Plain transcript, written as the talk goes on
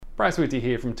Bryce Whitty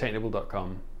here from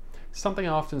Technical.com. Something I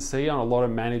often see on a lot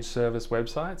of managed service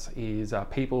websites is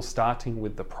people starting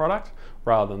with the product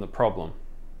rather than the problem.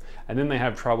 And then they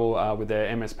have trouble with their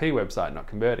MSP website not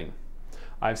converting.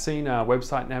 I've seen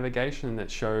website navigation that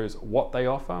shows what they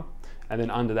offer, and then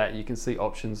under that you can see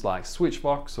options like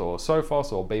Switchvox or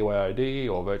Sophos or BYOD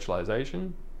or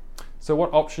virtualization. So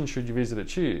what option should your visitor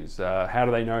choose? How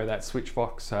do they know that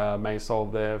Switchvox may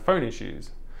solve their phone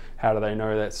issues? How do they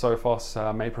know that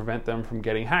Sophos may prevent them from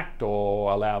getting hacked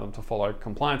or allow them to follow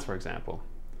compliance, for example?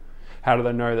 How do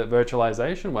they know that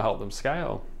virtualization will help them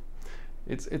scale?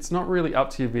 It's not really up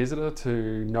to your visitor to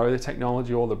know the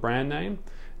technology or the brand name.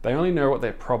 They only know what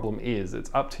their problem is.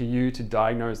 It's up to you to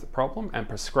diagnose the problem and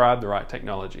prescribe the right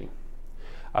technology.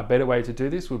 A better way to do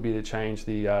this would be to change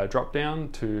the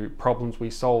drop-down to problems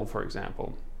we solve, for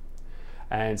example.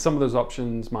 And some of those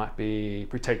options might be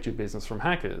protect your business from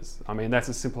hackers. I mean, that's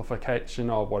a simplification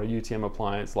of what a UTM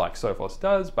appliance like Sophos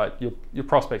does, but your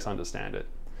prospects understand it.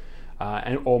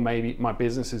 Or maybe my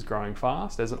business is growing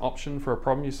fast as an option for a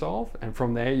problem you solve. And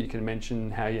from there, you can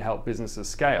mention how you help businesses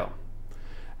scale.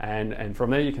 And from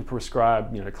there, you can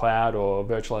prescribe cloud or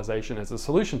virtualization as a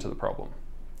solution to the problem.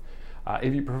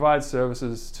 If you provide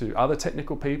services to other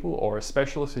technical people or a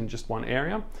specialist in just one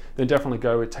area, then definitely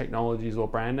go with technologies or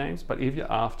brand names. But if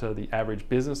you're after the average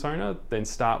business owner, then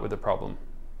start with the problem.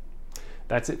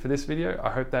 That's it for this video.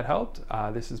 I hope that helped.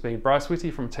 This has been Bryce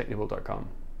Whitty from Technical.com.